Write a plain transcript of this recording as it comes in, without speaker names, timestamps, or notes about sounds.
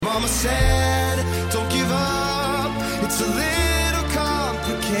mama said, don't give up, it's a little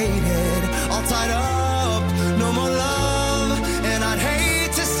complicated. All tied up, no more love, and I'd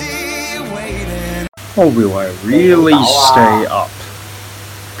hate to see you waiting. Or will I really stay up?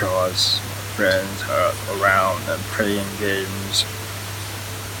 Because my friends are around and playing games.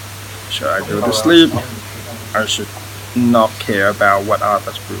 Should I go to sleep? I should not care about what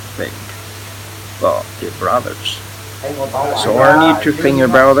others will think. But they're brothers. So I need to think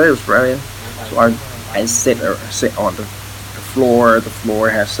about this, right? So I sit on the floor. The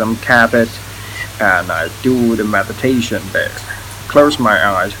floor has some carpet, and I do the meditation there. Close my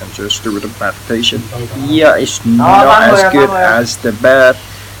eyes and just do the meditation. Yeah, it's not as good as the bed,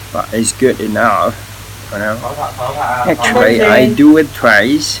 but it's good enough. You know. Actually, I do it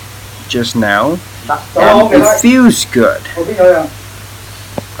twice just now, and it feels good.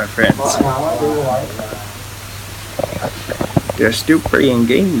 My friends, they're still playing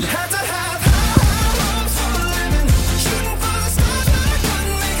games.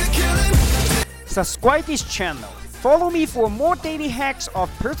 Subscribe this channel. Follow me for more daily hacks of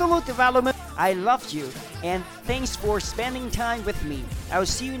personal development. I love you and thanks for spending time with me. I'll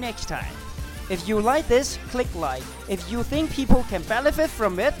see you next time. If you like this, click like. If you think people can benefit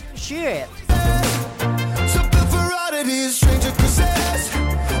from it, share it.